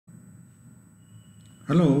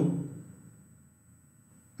Hello,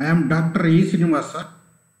 I am Dr. Srinivasa,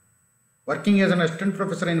 working as an assistant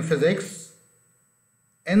professor in physics.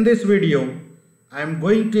 In this video, I am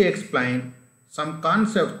going to explain some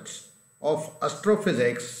concepts of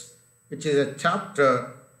astrophysics, which is a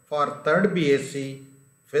chapter for 3rd B.Sc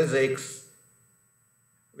physics,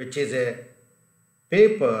 which is a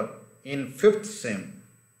paper in 5th sem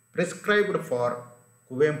prescribed for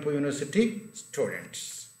Kuvempu University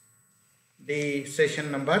students. The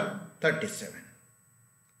session number 37.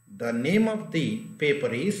 The name of the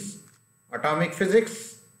paper is Atomic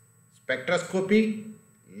Physics, Spectroscopy,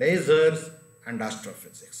 Lasers and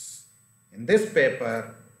Astrophysics. In this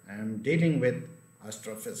paper, I am dealing with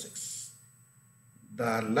astrophysics.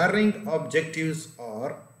 The learning objectives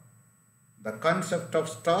are the concept of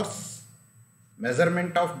stars,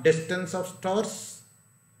 measurement of distance of stars,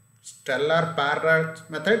 stellar parallax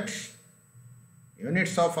method,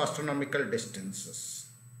 units of astronomical distances.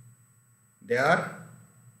 They are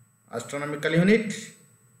astronomical unit,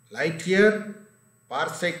 light year,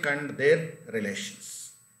 parsec and their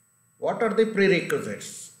relations. What are the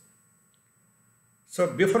prerequisites? So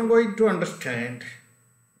before going to understand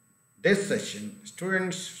this session,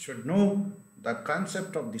 students should know the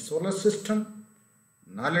concept of the solar system,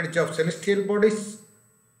 knowledge of celestial bodies,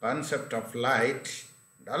 concept of light,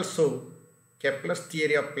 and also Kepler's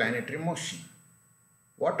theory of planetary motion.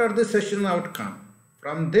 What are the session outcome?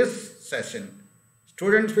 From this session,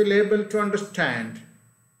 students will be able to understand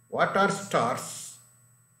what are stars,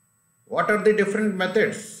 what are the different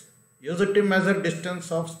methods used to measure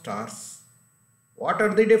distance of stars, what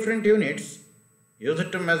are the different units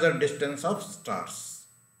used to measure distance of stars,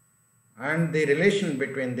 and the relation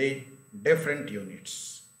between the different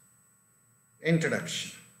units.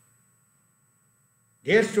 Introduction.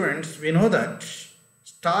 Dear students, we know that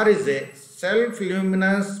star is a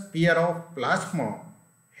self-luminous sphere of plasma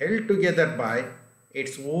held together by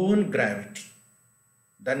its own gravity.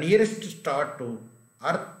 The nearest star to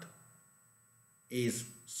Earth is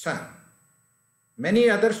Sun. Many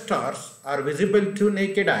other stars are visible to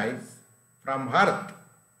naked eyes from Earth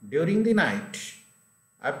during the night,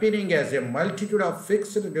 appearing as a multitude of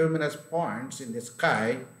fixed luminous points in the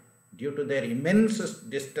sky due to their immense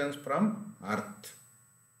distance from Earth.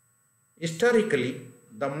 Historically,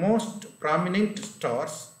 the most prominent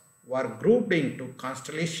stars were grouped into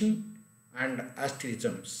constellations and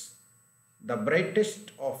asterisms, the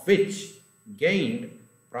brightest of which gained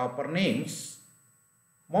proper names.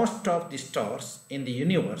 Most of the stars in the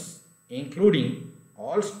universe, including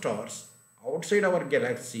all stars outside our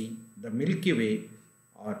galaxy, the Milky Way,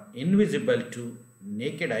 are invisible to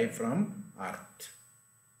naked eye from Earth.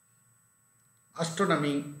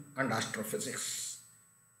 Astronomy and astrophysics.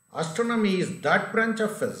 Astronomy is that branch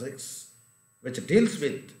of physics which deals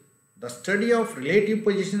with the study of relative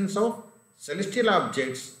positions of celestial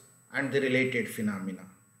objects and the related phenomena,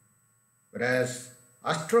 whereas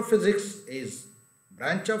astrophysics is a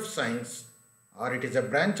branch of science, or it is a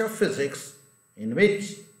branch of physics in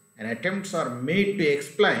which attempts are made to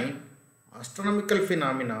explain astronomical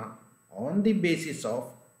phenomena on the basis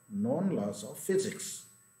of known laws of physics.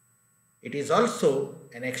 It is also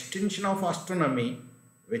an extension of astronomy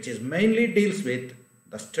which is mainly deals with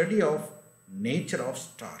the study of nature of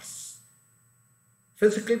stars.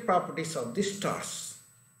 Physical properties of the stars.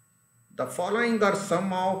 The following are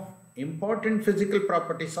some of important physical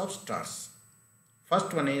properties of stars.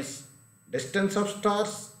 First one is distance of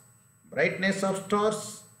stars, brightness of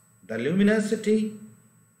stars, the luminosity,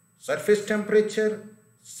 surface temperature,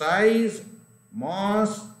 size,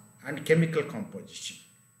 mass and chemical composition.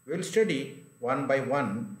 We will study one by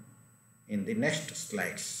one in the next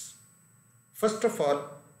slides. First of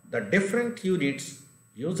all, the different units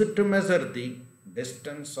used to measure the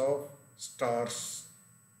distance of stars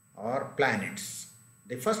or planets.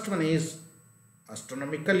 The first one is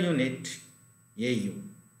astronomical unit, AU.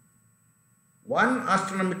 One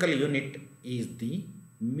astronomical unit is the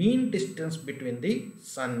mean distance between the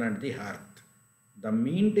Sun and the Earth. The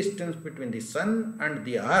mean distance between the Sun and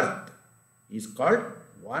the Earth is called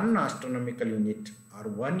 1 astronomical unit or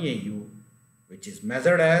 1 AU, which is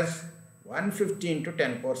measured as 150 into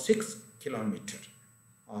 10 power 6 kilometer,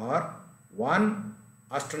 or 1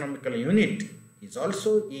 astronomical unit is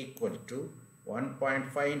also equal to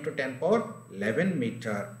 1.5 into 10 power 11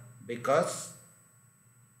 meter, because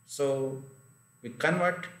so we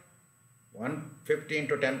convert 150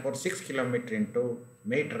 into 10 power 6 kilometer into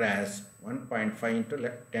meter as 1.5 into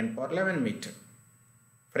 10 power 11 meter.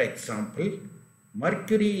 For example,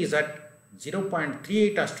 Mercury is at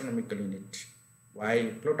 0.38 astronomical unit, while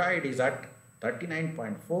Pluto is at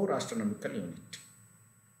 39.4 astronomical unit.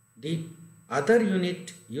 The Other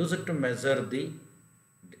unit used to measure the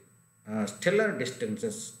stellar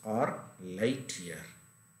distances are light year.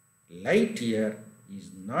 Light year is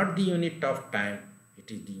not the unit of time,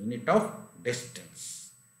 it is the unit of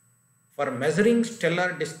distance. For measuring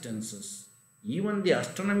stellar distances, even the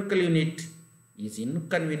astronomical unit is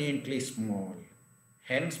inconveniently small.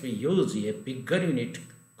 Hence, we use a bigger unit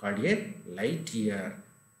called a light year.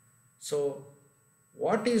 So,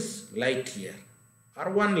 what is light year or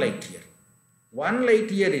 1 light year? 1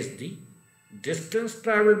 light year is the distance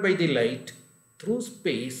traveled by the light through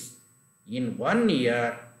space in 1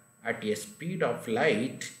 year at a speed of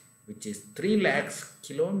light, which is 3 lakhs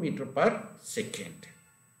kilometer per second.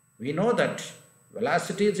 We know that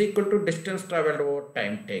velocity is equal to distance traveled over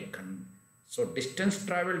time taken. So, distance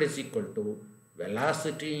traveled is equal to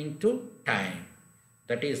velocity into time.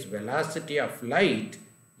 That is, velocity of light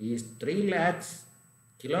is 3 lakhs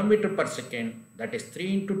kilometer per second, that is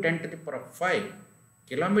 3 into 10 to the power of 5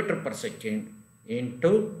 kilometer per second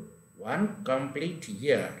into 1 complete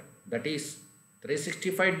year, that is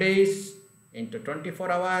 365 days into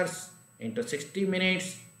 24 hours into 60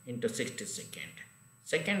 minutes into 60 seconds.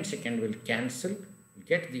 Second will cancel, we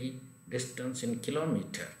get the distance in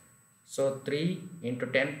kilometer. So 3 into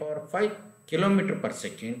 10 power 5 kilometer per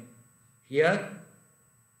second. Here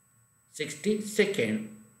 60 second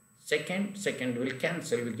will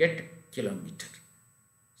cancel, we get kilometer.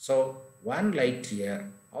 So 1 light year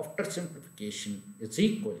after simplification is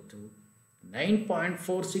equal to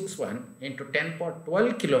 9.461 into 10 power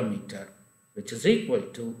 12 kilometer, which is equal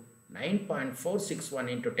to 9.461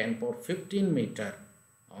 into 10 power 15 meter,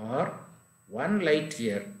 or 1 light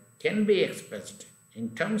year can be expressed in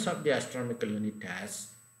terms of the astronomical unit as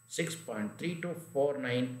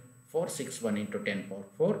 6.3249461 into 10 power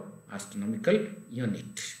 4 astronomical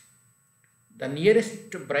unit. The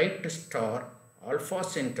nearest bright star, Alpha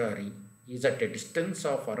Centauri, is at a distance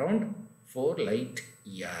of around 4 light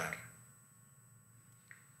year.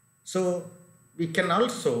 So, we can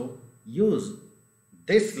also use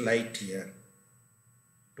this light year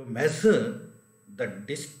to measure the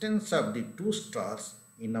distance of the 2 stars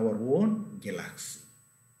in our own galaxy.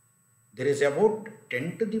 There is about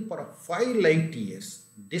 10 to the power 5 light years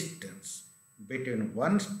distance between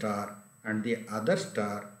one star and the other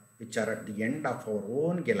star, which are at the end of our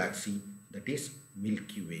own galaxy, that is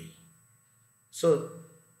Milky Way. So,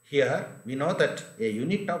 here we know that a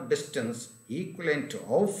unit of distance equivalent to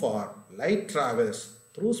how far light travels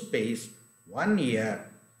through space 1 year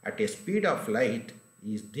at a speed of light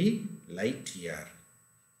is the light year.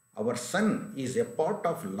 Our sun is a part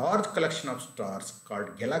of large collection of stars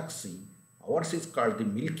called galaxy. Ours is called the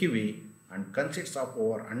Milky Way and consists of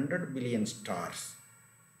over 100 billion stars.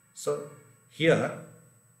 So, here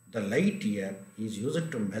the light year is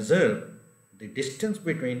used to measure the distance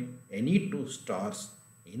between any 2 stars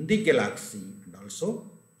in the galaxy and also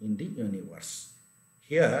in the universe.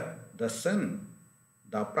 Here the sun,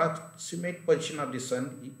 the approximate position of the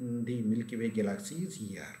sun in the Milky Way galaxy is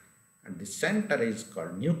here, and the center is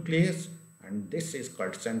called nucleus and this is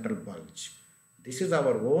called central bulge. This is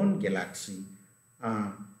our own galaxy,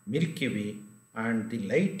 Milky Way, and the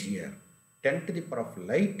light year, 10 to the power of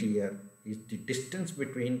light year, is the distance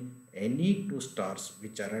between any 2 stars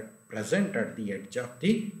which are present at the edge of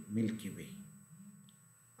the Milky Way.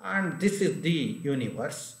 And this is the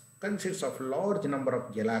universe, consists of large number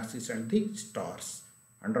of galaxies and the stars.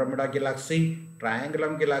 Andromeda galaxy,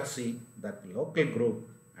 Triangulum galaxy, that local group,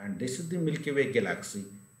 and this is the Milky Way galaxy.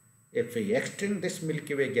 If we extend this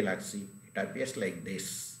Milky Way galaxy, it appears like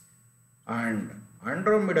this. And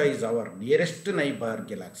Andromeda is our nearest neighbor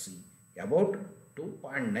galaxy, about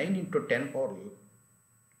 2.9 into 10 power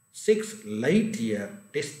 6 light year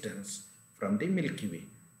distance from the Milky Way.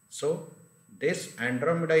 So, this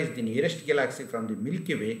Andromeda is the nearest galaxy from the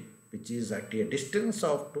Milky Way, which is at a distance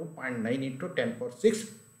of 2.9 into 10 power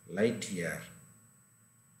 6 light year.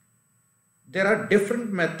 There are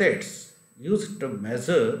different methods used to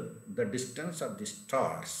measure the distance of the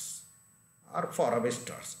stars or faraway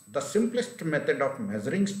stars. The simplest method of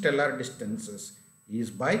measuring stellar distances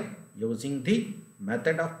is by using the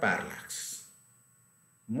method of parallax.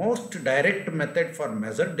 Most direct method for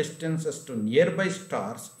measure distances to nearby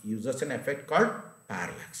stars uses an effect called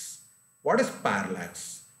parallax. What is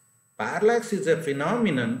parallax? Parallax is a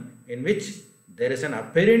phenomenon in which there is an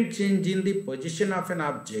apparent change in the position of an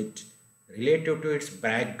object relative to its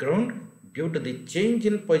background due to the change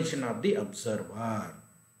in position of the observer.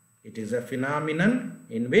 It is a phenomenon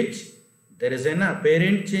in which there is an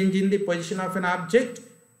apparent change in the position of an object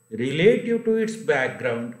relative to its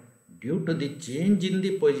background due to the change in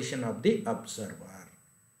the position of the observer.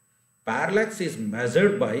 Parallax is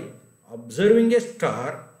measured by observing a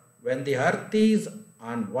star when the earth is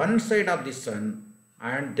on one side of the sun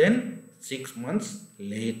and then 6 months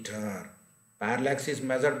later. Parallax is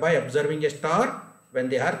measured by observing a star when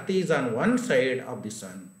the earth is on one side of the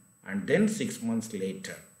sun and then 6 months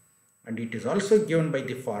later. And it is also given by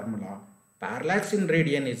the formula parallax in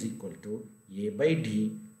radian is equal to A by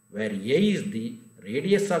D, where A is the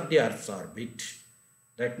radius of the earth's orbit.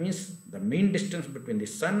 That means the mean distance between the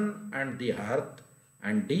sun and the earth,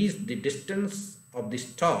 and D is the distance of the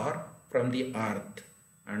star from the earth,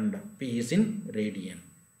 and P is in radian.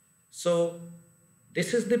 So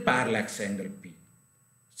this is the parallax angle P.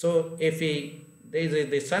 So if there is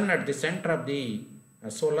the sun at the center of the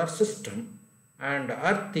solar system and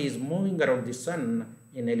earth is moving around the sun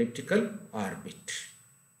in elliptical orbit.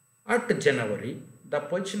 At January, the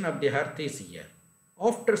position of the earth is here.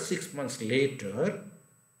 After 6 months later,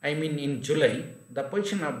 I mean in July, the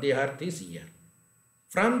position of the earth is here.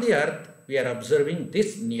 From the earth, we are observing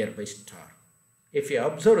this nearby star. If we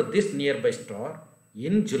observe this nearby star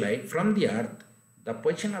in July from the earth, the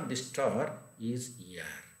position of the star is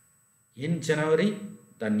here. In January,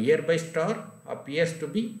 the nearby star appears to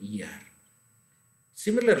be here.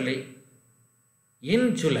 Similarly,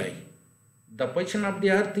 in July, the position of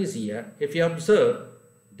the earth is here. If you observe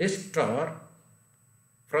this star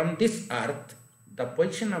from this earth, the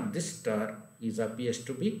position of this star appears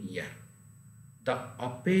to be here. The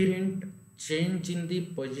apparent change in the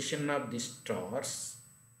position of the stars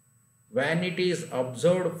when it is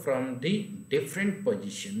observed from the different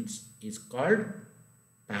positions is called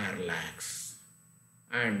parallax,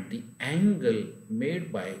 and the angle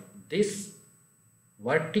made by this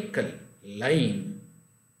vertical line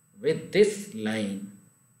with this line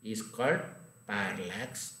is called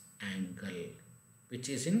parallax angle, which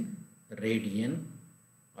is in radian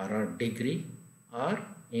or degree or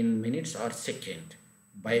in minutes or second.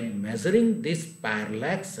 By measuring this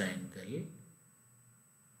parallax angle,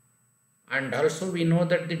 and also we know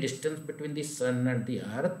that the distance between the sun and the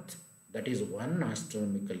earth, that is 1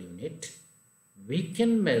 astronomical unit, we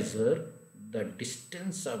can measure the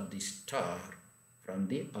distance of the star from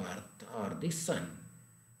the earth or the sun.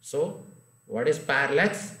 So what is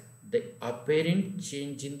parallax? The apparent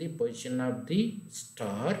change in the position of the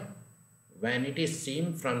star when it is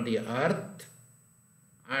seen from the earth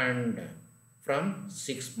and from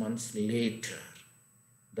 6 months later.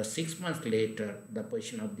 The 6 months later, the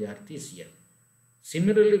position of the earth is here.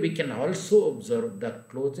 Similarly, we can also observe the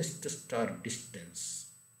closest star distance.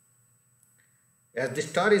 As the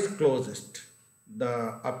star is closest,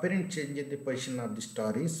 the apparent change in the position of the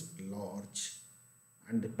star is large,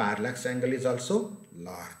 and the parallax angle is also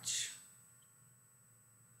large.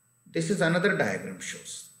 This is another diagram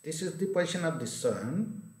shows. This is the position of the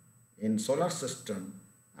sun in solar system,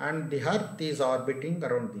 and the earth is orbiting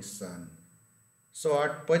around the sun. So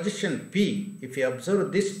at position P, if you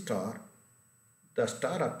observe this star, the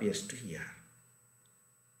star appears to here.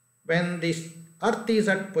 When this earth is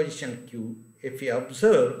at position Q, if you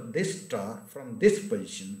observe this star from this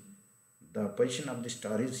position, the position of the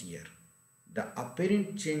star is here. The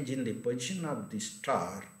apparent change in the position of the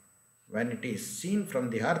star when it is seen from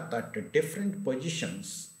the earth at different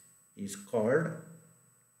positions is called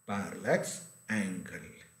parallax angle.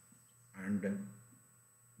 And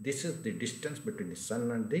this is the distance between the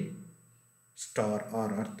sun and the star,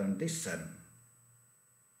 or earth and the sun.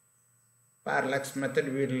 Parallax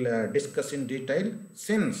method we will discuss in detail.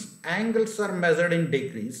 Since angles are measured in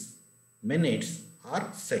degrees, minutes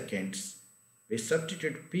or seconds, we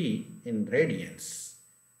substitute P in radians.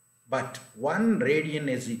 But 1 radian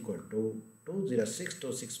is equal to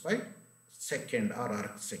 206.265 second or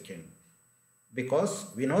arc second. Because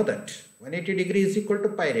we know that 180 degree is equal to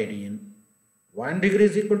pi radian, 1 degree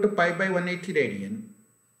is equal to pi by 180 radian,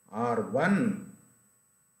 or 1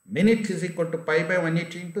 minute is equal to pi by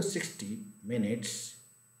 180 into 60 minutes.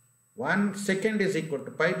 1 second is equal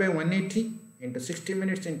to pi by 180 into 60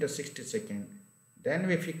 minutes into 60 seconds. Then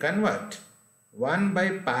if we convert 1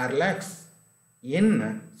 by parallax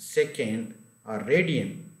in second or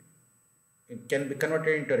radian, it can be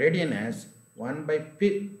converted into radian as 1 by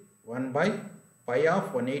pi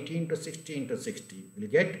of 180 into 60 into 60. We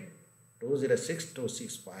will get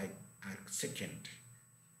 206.265 arc second.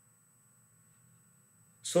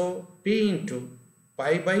 So P into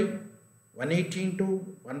pi by 180 into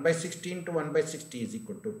 1 by 60 into 1 by 60 is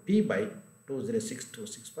equal to P by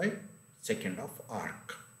 206.265 second of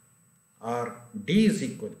arc, or D is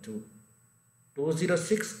equal to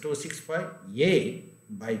 206.265 A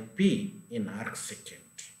by P in arc second.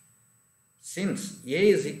 Since A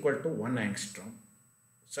is equal to 1 angstrom,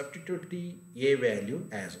 substitute the A value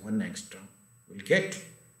as 1 angstrom. We will get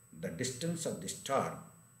the distance of the star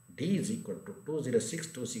d is equal to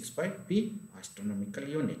 206,265 p astronomical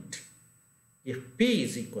unit. If p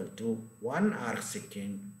is equal to 1 arc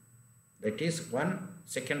second, that is 1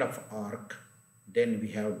 second of arc, then we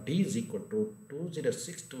have d is equal to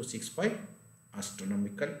 206,265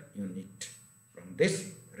 astronomical unit from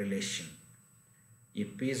this relation.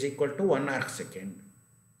 If p is equal to 1 arc second,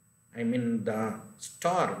 I mean the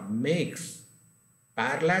star makes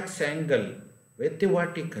parallax angle with the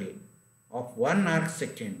vertical of 1 arc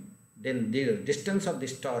second, then the distance of the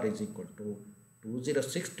star is equal to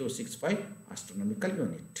 206,265 astronomical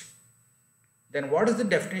unit. Then what is the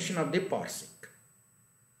definition of the parsec?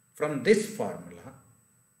 From this formula,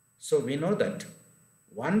 so we know that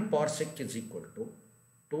 1 parsec is equal to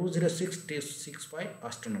 206,265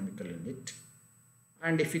 astronomical unit,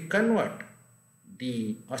 and if we convert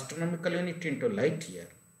the astronomical unit into light year,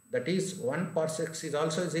 that is 1 parsec is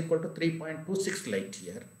also is equal to 3.26 light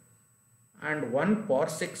year, and 1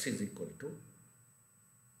 parsec is equal to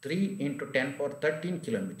 3 into 10 power 13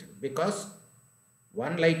 kilometer, because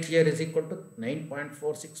 1 light year is equal to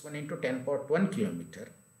 9.461 into 10 power 1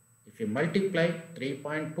 kilometer. If you multiply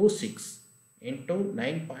 3.26 into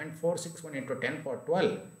 9.461 into 10 power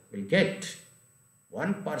 12, we will get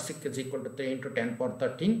 1 parsec is equal to 3 into 10 power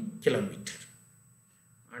 13 kilometer.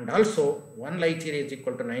 And also 1 light year is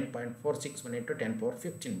equal to 9.461 into 10 power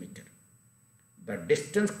 15 meter. The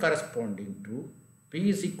distance corresponding to p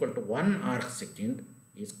is equal to 1 arc second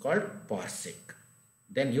is called parsec.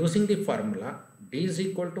 Then using the formula d is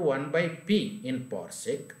equal to 1 by p in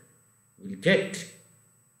parsec, we will get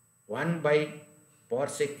 1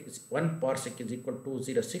 parsec is equal to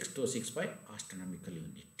 206,265 astronomical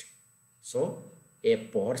unit. So a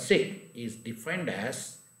parsec is defined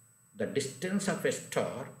as the distance of a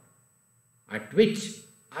star at which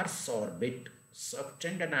Earth's orbit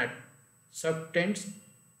subtends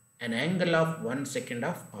an angle of 1 second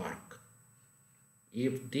of arc.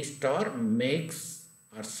 If the star makes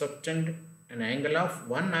or subtend an angle of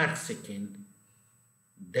 1 arc second,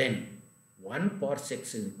 then 1 parsec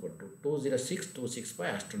is equal to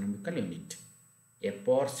 206,265 astronomical unit. A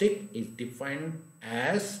parsec is defined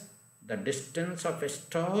as the distance of a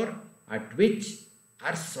star at which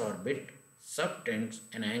Earth's orbit subtends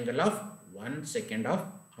an angle of 1 second of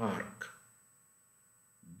arc.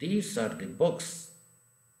 These are the books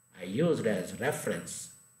I used as reference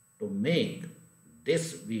to make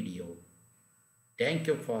this video. Thank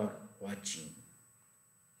you for watching.